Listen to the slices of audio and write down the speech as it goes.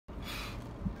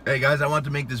Hey guys, I want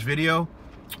to make this video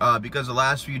because the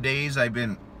last few days I've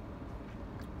been,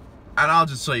 and I'll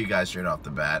just tell you guys straight off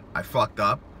the bat, I fucked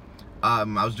up. I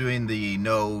was doing the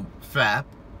no FAP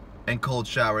and cold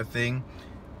shower thing,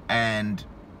 and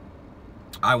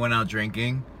I went out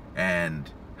drinking, and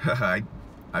I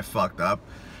fucked up.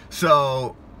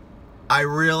 So I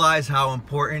realized how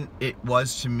important it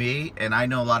was to me, and I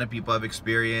know a lot of people have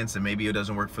experienced, and maybe it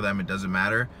doesn't work for them, it doesn't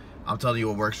matter. I'm telling you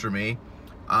what works for me.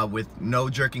 With no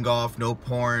jerking off, no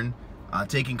porn,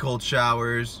 taking cold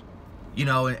showers, you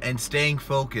know, and staying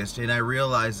focused. And I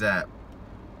realized that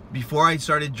before I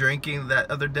started drinking that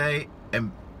other day,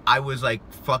 and I was like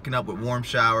fucking up with warm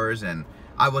showers, and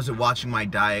I wasn't watching my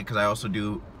diet because I also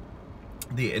do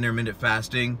the intermittent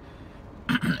fasting.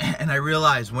 And I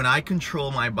realized when I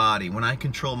control my body, when I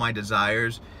control my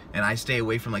desires, and I stay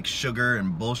away from like sugar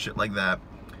and bullshit like that,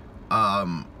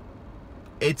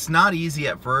 it's not easy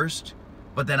at first,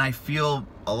 but then I feel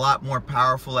a lot more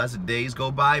powerful as the days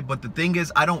go by. But the thing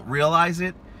is, I don't realize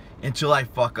it until I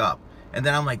fuck up. And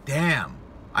then I'm like, damn,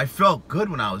 I felt good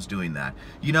when I was doing that.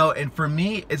 You know, and for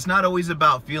me, it's not always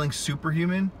about feeling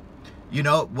superhuman. You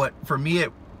know, what for me,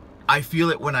 I feel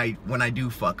it when I do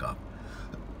fuck up.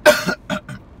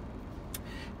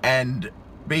 And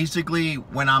basically,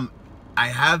 when I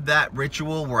have that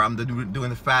ritual where I'm doing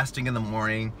the fasting in the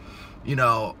morning, you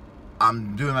know,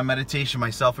 I'm doing my meditation, my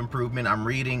self-improvement, I'm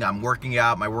reading, I'm working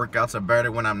out. My workouts are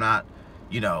better when I'm not,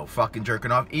 you know, fucking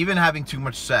jerking off. Even having too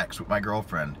much sex with my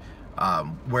girlfriend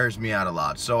wears me out a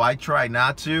lot. So I try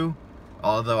not to,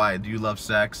 although I do love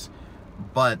sex.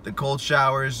 But the cold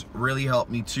showers really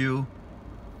help me too.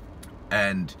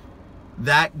 And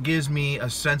that gives me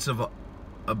a sense of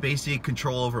a basic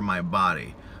control over my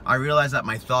body. I realize that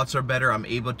my thoughts are better. I'm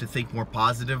able to think more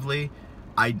positively.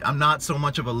 I'm not so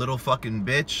much of a little fucking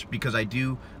bitch, because I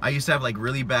used to have like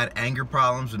really bad anger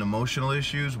problems and emotional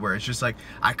issues where it's just like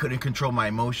I couldn't control my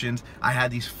emotions. I had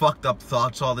these fucked up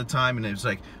thoughts all the time, and it was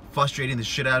like frustrating the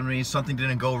shit out of me. Something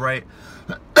didn't go right.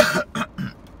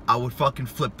 I would fucking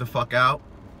flip the fuck out.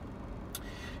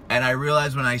 And I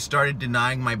realized when I started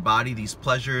denying my body these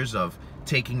pleasures of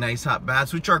taking nice hot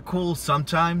baths, which are cool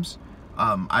sometimes,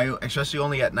 especially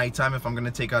only at nighttime if I'm gonna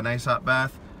take a nice hot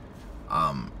bath.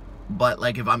 But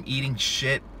like if I'm eating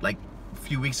shit, like a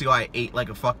few weeks ago I ate like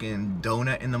a fucking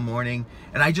donut in the morning,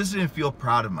 and I just didn't feel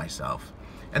proud of myself.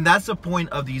 And that's the point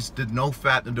of the no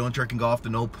fat, the don't jerking off, the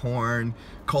no porn,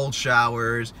 cold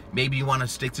showers. Maybe you want to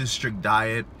stick to a strict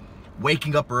diet,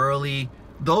 waking up early.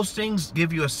 Those things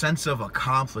give you a sense of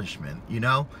accomplishment, you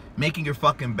know? Making your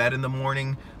fucking bed in the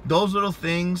morning. Those little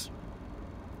things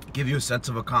give you a sense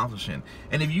of accomplishment.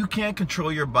 And if you can't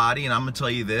control your body, and I'm gonna tell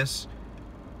you this,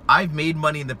 I've made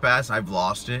money in the past, I've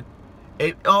lost it.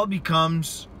 It all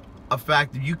becomes a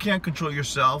fact that you can't control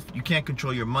yourself, you can't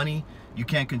control your money, you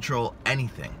can't control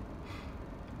anything.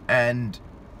 And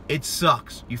it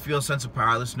sucks. You feel a sense of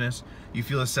powerlessness, you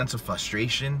feel a sense of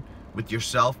frustration with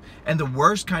yourself. And the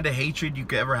worst kind of hatred you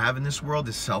could ever have in this world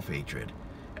is self-hatred.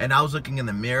 And I was looking in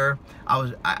the mirror,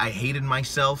 I hated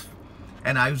myself,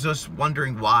 and I was just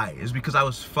wondering why. It's because I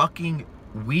was fucking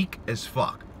weak as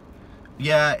fuck.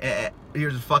 Yeah,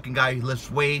 here's a fucking guy who lifts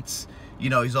weights,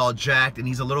 you know, he's all jacked, and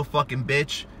he's a little fucking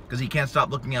bitch because he can't stop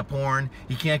looking at porn,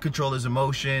 he can't control his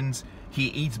emotions, he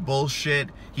eats bullshit,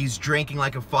 he's drinking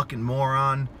like a fucking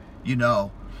moron, you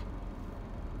know.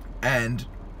 And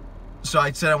so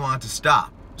I said I wanted to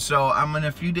stop. So I'm in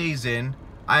a few days in.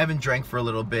 I haven't drank for a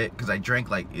little bit because I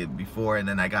drank like it before, and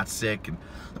then I got sick, and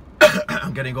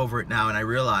I'm getting over it now, and I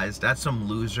realized that's some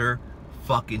loser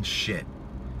fucking shit.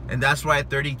 And that's why at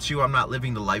 32, I'm not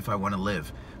living the life I want to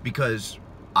live, because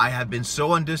I have been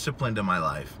so undisciplined in my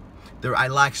life. I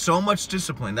lack so much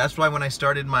discipline. That's why when I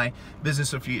started my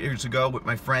business a few years ago with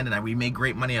my friend, and we made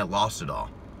great money, I lost it all.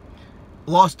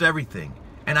 Lost everything.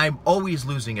 And I'm always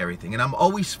losing everything. And I'm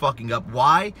always fucking up.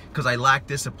 Why? Because I lack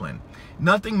discipline.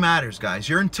 Nothing matters, guys.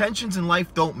 Your intentions in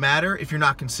life don't matter if you're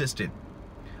not consistent.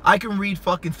 I can read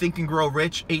fucking Think and Grow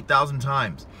Rich 8,000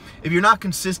 times. If you're not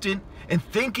consistent in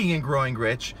thinking and growing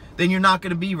rich, then you're not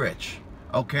going to be rich,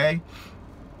 okay?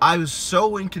 I was so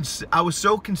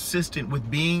consistent with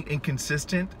being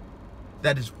inconsistent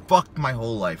that has fucked my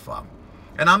whole life up.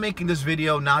 And I'm making this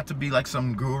video not to be like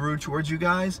some guru towards you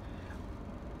guys.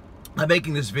 I'm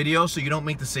making this video so you don't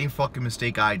make the same fucking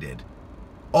mistake I did.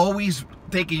 Always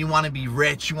thinking you want to be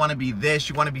rich, you want to be this,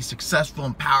 you want to be successful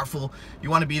and powerful, you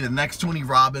want to be the next Tony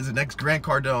Robbins, the next Grant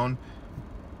Cardone.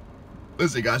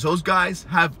 Listen, guys, those guys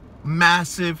have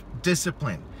massive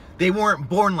discipline. They weren't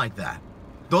born like that.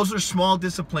 Those are small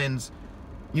disciplines,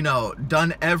 you know,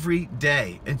 done every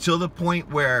day until the point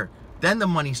where then the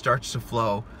money starts to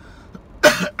flow.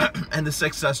 And and the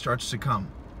success starts to come.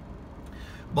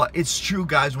 But it's true,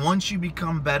 guys, once you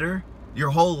become better, your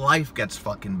whole life gets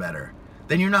fucking better.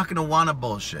 Then you're not gonna wanna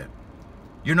bullshit.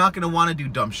 You're not gonna wanna do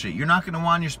dumb shit. You're not gonna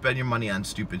wanna spend your money on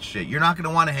stupid shit. You're not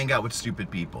gonna wanna hang out with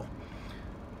stupid people.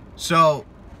 So,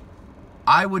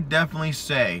 I would definitely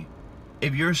say,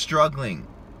 if you're struggling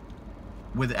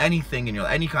with anything in your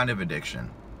any kind of addiction,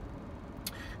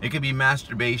 it could be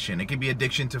masturbation, it could be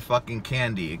addiction to fucking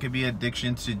candy, it could be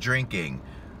addiction to drinking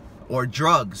or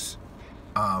drugs.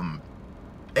 I'm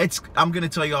gonna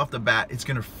tell you off the bat, it's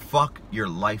gonna fuck your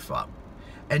life up.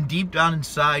 And deep down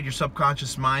inside your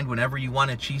subconscious mind, whenever you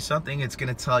want to achieve something, it's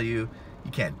gonna tell you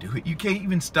you can't do it. You can't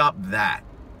even stop that.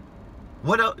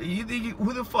 What else?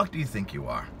 Who the fuck do you think you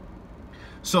are?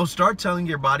 So start telling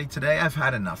your body today, I've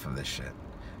had enough of this shit.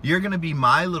 You're gonna be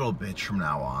my little bitch from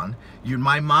now on.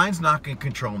 My mind's not gonna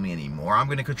control me anymore. I'm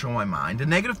gonna control my mind. The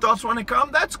negative thoughts want to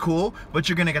come, that's cool, but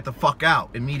you're gonna get the fuck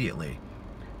out immediately.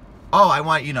 Oh, I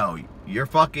want, you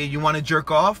want to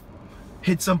jerk off?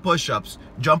 Hit some push-ups,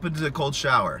 jump into the cold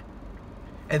shower.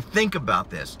 And think about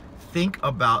this. Think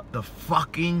about the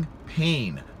fucking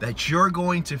pain that you're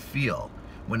going to feel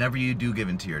whenever you do give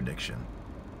into your addiction.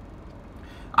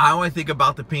 I only think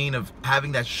about the pain of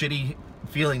having that shitty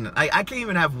feeling. I can't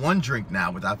even have one drink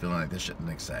now without feeling like this shit the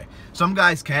next day. Some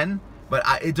guys can, but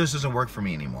it just doesn't work for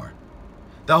me anymore.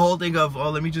 The whole thing of, oh,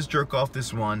 let me just jerk off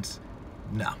this once.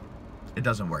 No, it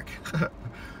doesn't work.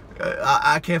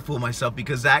 I can't fool myself,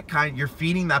 because you're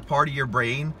feeding that part of your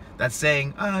brain that's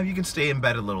saying, you can stay in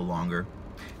bed a little longer.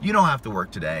 You don't have to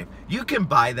work today. You can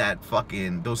buy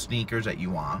those sneakers that you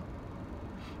want.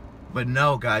 But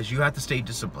no, guys, you have to stay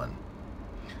disciplined.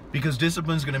 Because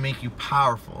discipline is going to make you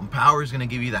powerful. And power is going to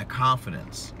give you that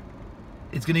confidence.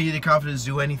 It's going to give you the confidence to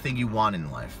do anything you want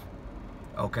in life.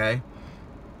 Okay?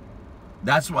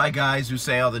 That's why guys who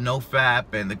say, oh, the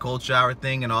no-fap and the cold shower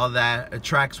thing and all that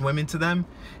attracts women to them,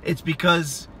 it's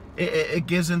because it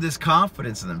gives them this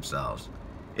confidence in themselves.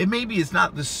 It's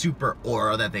not the super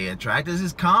aura that they attract, it's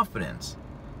this confidence.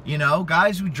 You know,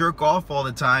 guys who jerk off all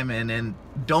the time and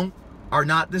are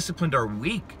not disciplined are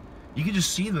weak. You can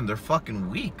just see them, they're fucking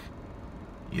weak.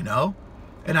 You know?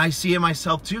 And I see it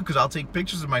myself too, because I'll take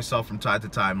pictures of myself from time to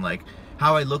time, like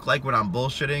how I look like when I'm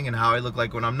bullshitting and how I look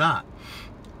like when I'm not.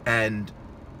 And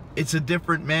it's a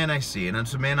different man I see, and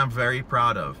it's a man I'm very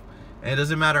proud of. And it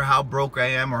doesn't matter how broke I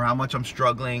am or how much I'm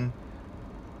struggling.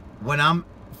 When I'm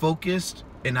focused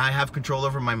and I have control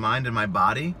over my mind and my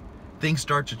body, things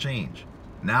start to change.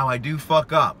 Now I do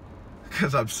fuck up,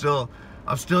 because I'm still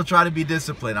trying to be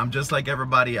disciplined. I'm just like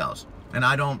everybody else. And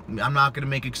I'm not gonna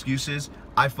make excuses.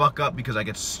 I fuck up because I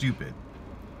get stupid.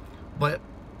 But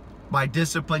by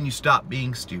discipline, you stop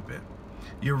being stupid.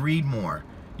 You read more.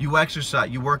 You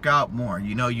exercise, you work out more,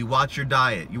 you watch your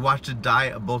diet. You watch the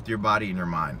diet of both your body and your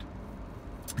mind.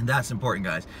 And that's important,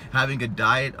 guys. Having a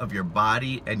diet of your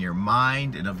body and your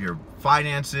mind and of your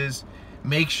finances.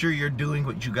 Make sure you're doing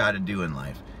what you got to do in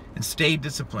life. And stay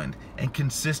disciplined. And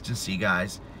consistency,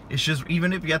 guys. It's just,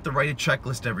 even if you have to write a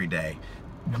checklist every day.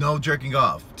 No jerking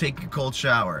off. Take a cold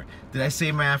shower. Did I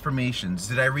say my affirmations?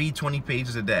 Did I read 20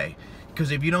 pages a day? Because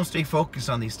if you don't stay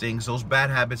focused on these things, those bad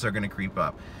habits are going to creep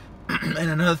up. And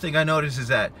another thing I noticed is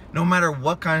that no matter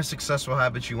what kind of successful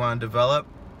habits you want to develop,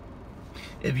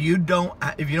 if you don't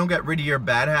get rid of your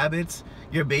bad habits,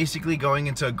 you're basically going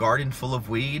into a garden full of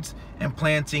weeds and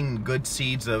planting good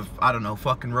seeds of, I don't know,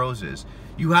 fucking roses.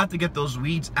 You have to get those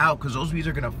weeds out, because those weeds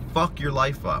are gonna fuck your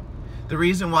life up. The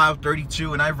reason why I'm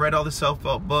 32 and I've read all the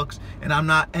self-help books and I'm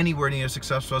not anywhere near as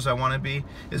successful as I want to be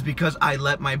is because I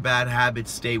let my bad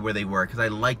habits stay where they were, because I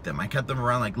liked them. I kept them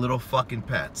around like little fucking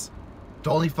pets. To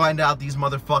only find out these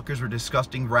motherfuckers were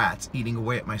disgusting rats eating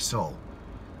away at my soul.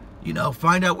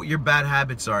 Find out what your bad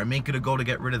habits are and make it a goal to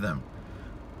get rid of them.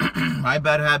 My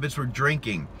bad habits were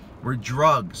drinking, were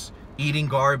drugs, eating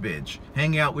garbage,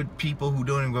 hanging out with people who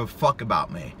don't even give a fuck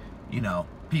about me.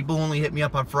 People only hit me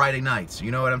up on Friday nights. You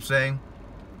know what I'm saying?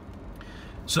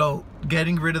 So,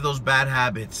 getting rid of those bad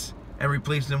habits and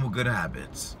replacing them with good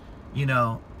habits.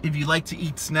 If you like to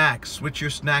eat snacks, switch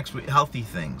your snacks with healthy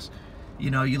things.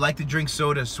 You like to drink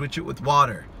soda, switch it with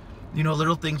water.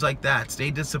 Little things like that. Stay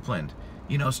disciplined.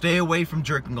 Stay away from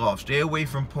jerking off. Stay away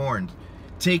from porn.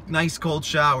 Take nice cold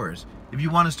showers. If you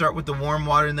want to start with the warm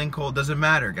water and then cold, doesn't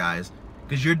matter, guys.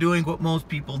 Because you're doing what most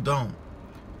people don't.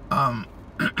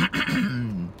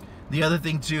 The other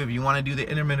thing too, if you want to do the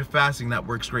intermittent fasting, that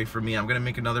works great for me. I'm going to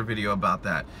make another video about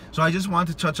that. So I just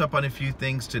wanted to touch up on a few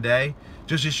things today,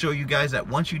 just to show you guys that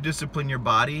once you discipline your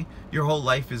body, your whole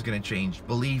life is going to change.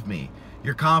 Believe me,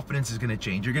 your confidence is going to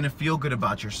change. You're going to feel good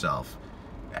about yourself.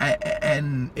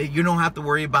 And you don't have to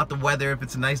worry about the weather, if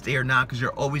it's a nice day or not, because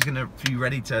you're always going to be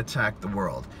ready to attack the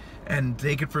world. And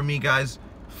take it from me, guys,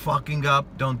 fucking up,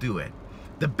 don't do it.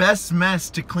 The best mess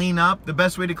to clean up, the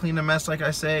best way to clean a mess, like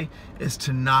I say, is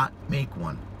to not make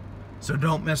one. So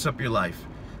don't mess up your life.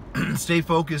 Stay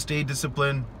focused, stay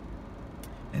disciplined,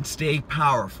 and stay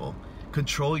powerful.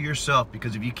 Control yourself,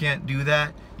 because if you can't do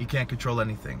that, you can't control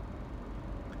anything.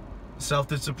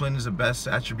 Self-discipline is the best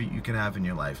attribute you can have in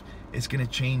your life. It's going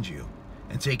to change you.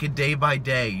 And take it day by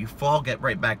day. You fall, get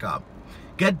right back up.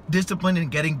 Get disciplined in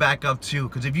getting back up too,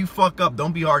 because if you fuck up,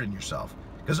 don't be hard on yourself.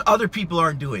 Because other people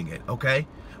aren't doing it, okay?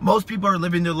 Most people are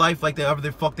living their life like whatever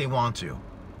the fuck they want to.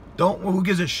 Who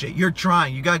gives a shit? You're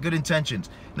trying. You got good intentions.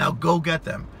 Now go get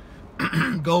them.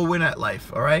 Go win at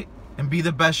life, all right? And be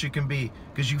the best you can be,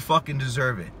 because you fucking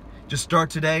deserve it. Just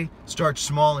start today, start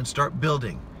small, and start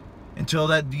building. Until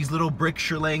these little bricks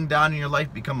you're laying down in your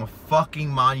life become a fucking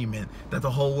monument that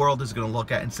the whole world is going to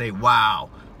look at and say, wow,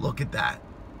 look at that.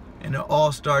 And it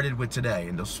all started with today,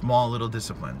 in those small little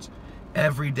disciplines.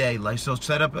 Every day, like, so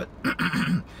set up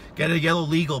get a yellow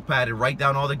legal pad and write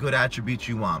down all the good attributes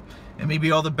you want. And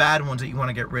maybe all the bad ones that you want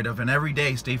to get rid of. And every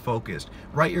day, stay focused.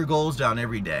 Write your goals down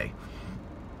every day.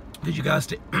 Because you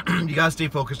gotta stay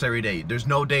focused every day. There's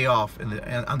no day off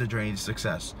on the journey to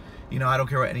success. You know, I don't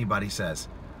care what anybody says.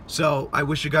 So I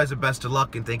wish you guys the best of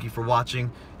luck, and thank you for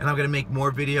watching. And I'm going to make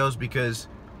more videos, because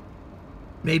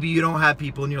maybe you don't have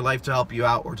people in your life to help you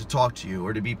out, or to talk to you,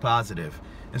 or to be positive.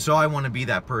 And so I want to be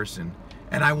that person.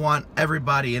 And I want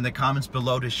everybody in the comments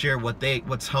below to share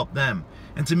what's helped them,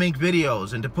 and to make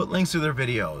videos, and to put links to their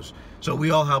videos, so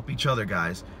we all help each other,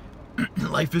 guys.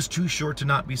 Life is too short to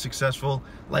not be successful.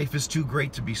 Life is too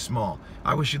great to be small.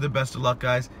 I wish you the best of luck,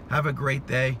 guys. Have a great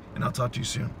day, and I'll talk to you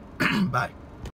soon. Bye.